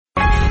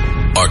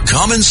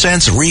common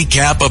sense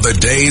recap of the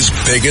day's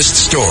biggest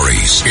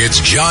stories. It's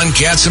John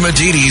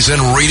Catsimatidis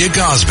and Rita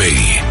Cosby.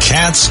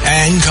 Katz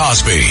and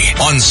Cosby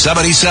on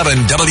 77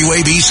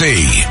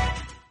 WABC.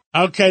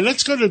 Okay,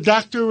 let's go to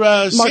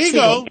Dr.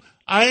 Siegel.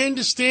 I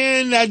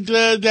understand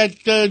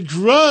that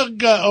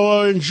drug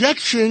or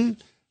injection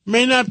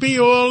may not be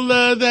all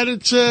that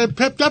it's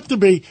pepped up to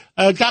be.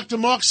 Dr.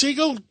 Marc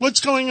Siegel, what's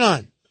going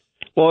on?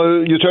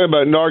 Well, you're talking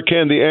about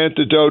Narcan, the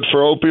antidote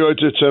for opioids.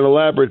 It's an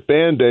elaborate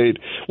Band-Aid.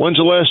 When's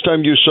the last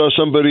time you saw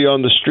somebody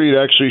on the street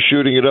actually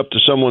shooting it up to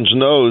someone's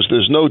nose?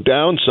 There's no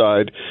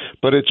downside,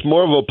 but it's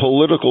more of a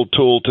political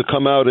tool to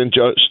come out and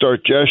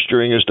start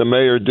gesturing as the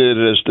mayor did,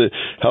 as the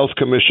health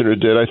commissioner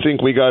did. I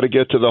think we got to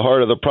get to the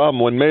heart of the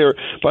problem. When Mayor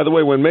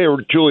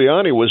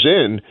Giuliani was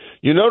in,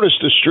 you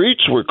noticed the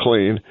streets were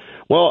clean.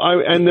 Well,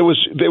 and there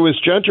was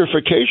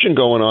gentrification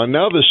going on.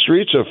 Now the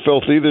streets are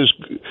filthy. There's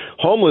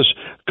homeless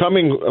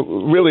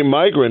really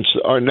migrants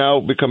are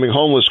now becoming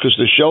homeless because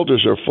the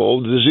shelters are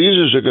full.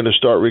 Diseases are going to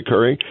start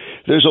recurring.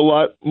 There's a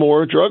lot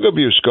more drug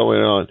abuse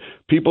going on.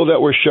 People that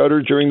were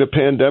shuttered during the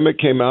pandemic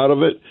came out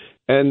of it.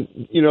 And,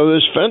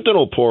 there's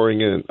fentanyl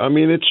pouring in. I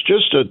mean, it's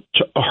just a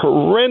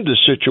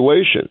horrendous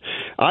situation.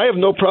 I have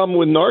no problem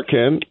with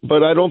Narcan,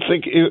 but I don't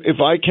think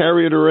if I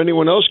carry it or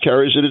anyone else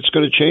carries it, it's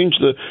going to change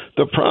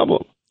the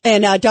problem.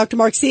 And Dr.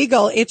 Marc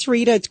Siegel, it's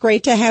Rita. It's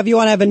great to have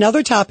you on. I have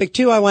another topic,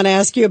 too, I want to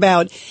ask you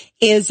about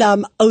is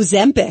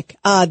Ozempic.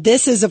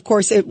 This is, of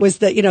course, it was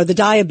the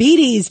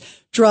diabetes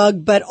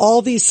drug, but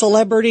all these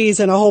celebrities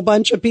and a whole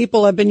bunch of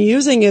people have been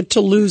using it to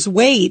lose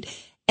weight.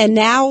 And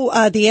now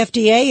the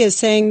FDA is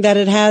saying that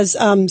it has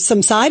some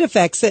side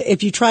effects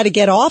if you try to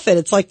get off it.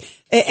 It's like,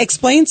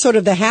 explain sort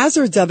of the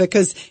hazards of it,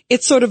 because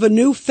it's sort of a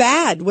new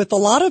fad with a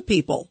lot of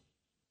people.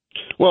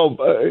 Well,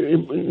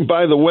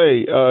 by the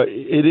way,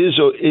 it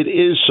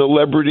is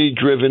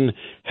celebrity-driven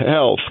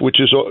health, which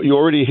is, you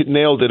already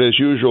nailed it as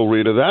usual,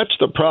 Rita. That's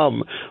the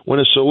problem. When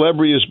a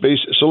celebrity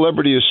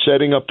is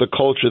setting up the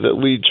culture that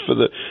leads for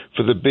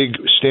the big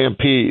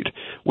stampede.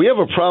 We have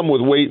a problem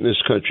with weight in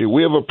this country.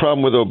 We have a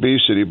problem with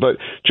obesity. But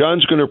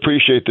John's going to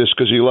appreciate this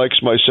because he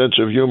likes my sense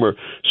of humor.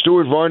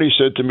 Stuart Varney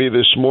said to me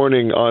this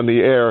morning on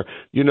the air,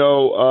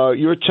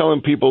 you're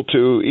telling people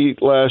to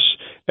eat less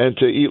and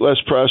to eat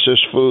less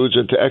processed foods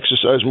and to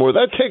exercise more.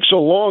 That takes a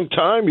long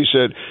time, he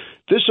said.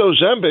 This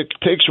Ozempic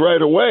takes right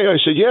away. I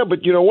said, yeah,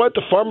 but you know what?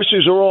 The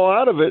pharmacies are all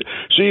out of it,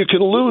 so you can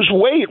lose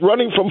weight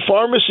running from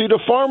pharmacy to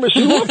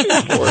pharmacy looking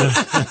for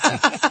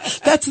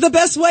it. That's the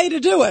best way to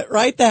do it,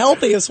 right? The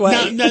healthiest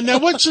way. Now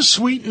what's the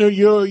sweetener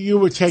you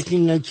were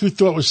taking that you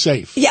thought was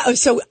safe? Yeah,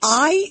 so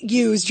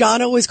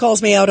John always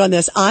calls me out on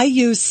this. I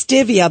use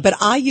stevia, but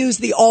I use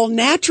the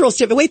all-natural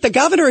stevia. Wait, the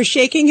governor is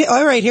shaking.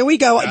 All right, here we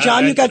go.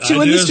 John, you got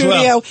two in the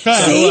studio.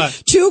 Well.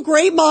 See, two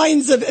great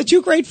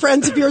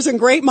friends of yours and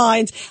great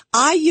minds.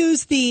 I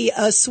use the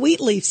sweet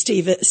leaf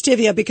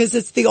stevia because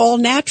it's the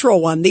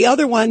all-natural one. The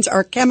other ones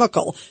are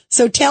chemical.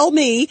 So tell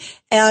me,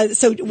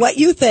 so what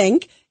you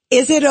think.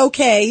 Is it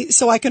okay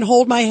so I can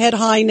hold my head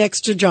high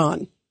next to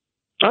John?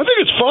 I think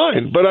it's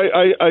fine, but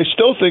I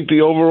still think the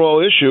overall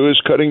issue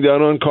is cutting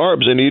down on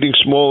carbs and eating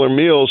smaller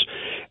meals.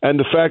 And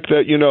the fact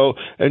that,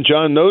 and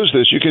John knows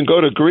this, you can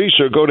go to Greece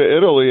or go to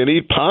Italy and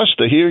eat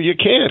pasta. Here you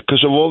can't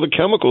because of all the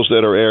chemicals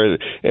that are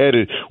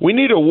added. We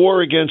need a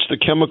war against the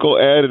chemical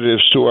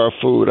additives to our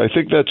food. I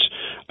think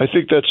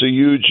that's a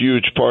huge,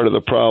 huge part of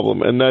the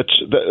problem, and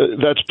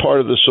that's part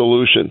of the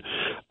solution.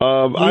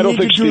 I don't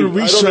think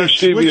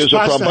stevia is a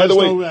problem. By the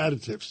way, no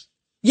additives.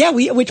 Yeah,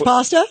 which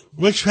pasta?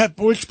 Which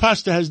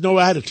pasta has no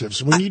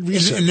additives? We need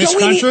research. In this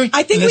country?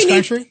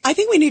 I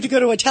think we need to go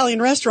to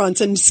Italian restaurants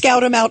and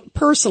scout them out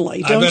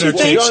personally. Don't you think? I better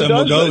take some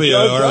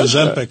Moldovia or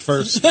Ozempic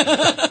first.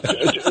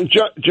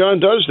 John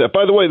does that.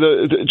 By the way,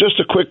 just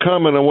a quick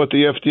comment on what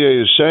the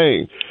FDA is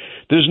saying.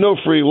 There's no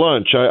free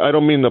lunch. I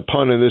don't mean the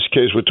pun in this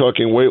case. We're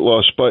talking weight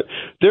loss, but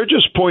they're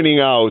just pointing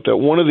out that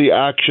one of the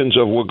actions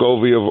of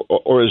Wegovy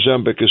or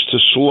Ozempic is to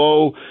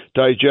slow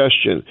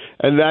digestion,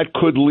 and that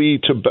could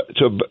lead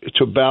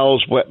to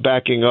bowels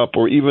backing up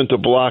or even to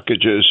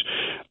blockages.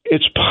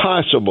 It's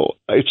possible.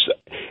 It's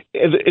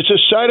a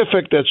side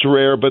effect that's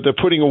rare, but they're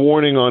putting a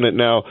warning on it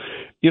now.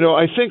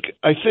 I think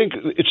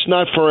it's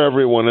not for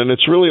everyone, and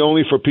it's really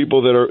only for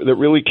people that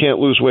really can't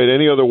lose weight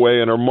any other way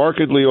and are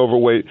markedly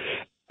overweight,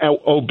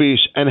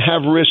 obese, and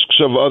have risks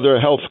of other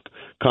health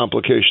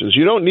complications.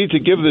 You don't need to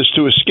give this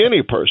to a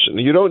skinny person.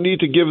 You don't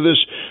need to give this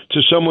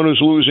to someone who's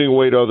losing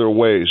weight other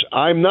ways.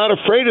 I'm not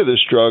afraid of this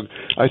drug.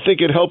 I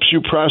think it helps you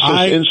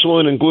process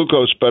insulin and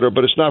glucose better,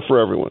 but it's not for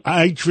everyone.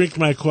 I drink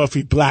my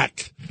coffee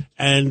black,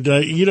 and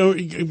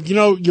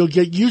you'll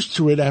get used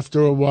to it after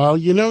a while.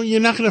 You're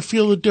not going to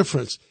feel the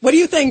difference. What do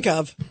you think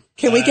of?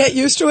 Can we get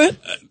used to it?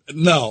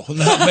 No. I've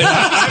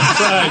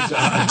tried.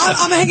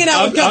 I'm hanging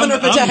out with Governor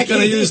Pataki. I'm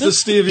going to use the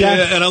stevia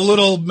and a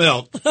little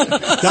milk.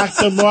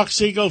 Dr. Marc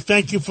Siegel,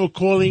 thank you for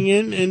calling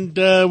in, and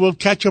we'll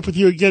catch up with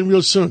you again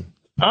real soon.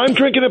 I'm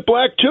drinking it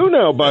black, too,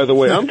 now, by the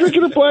way. I'm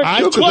drinking it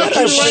black,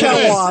 too.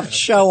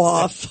 Show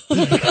off.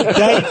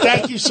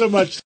 Thank you so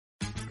much.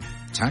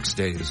 Tax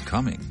day is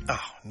coming. Oh,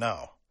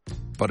 no.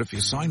 But if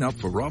you sign up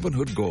for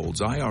Robinhood Gold's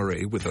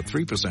IRA with a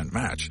 3%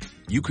 match,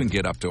 you can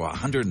get up to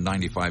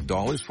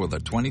 $195 for the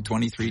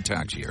 2023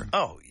 tax year.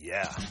 Oh,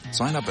 yeah.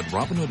 Sign up at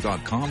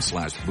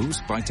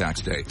Robinhood.com/boost by tax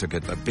day to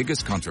get the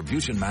biggest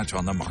contribution match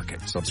on the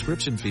market.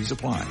 Subscription fees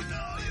apply.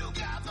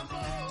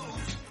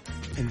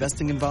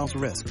 Investing involves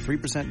risk.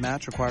 3%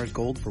 match requires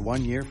gold for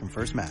 1 year from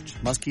first match.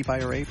 Must keep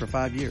IRA for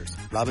 5 years.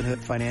 Robinhood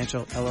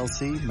Financial,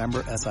 LLC,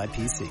 member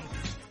SIPC.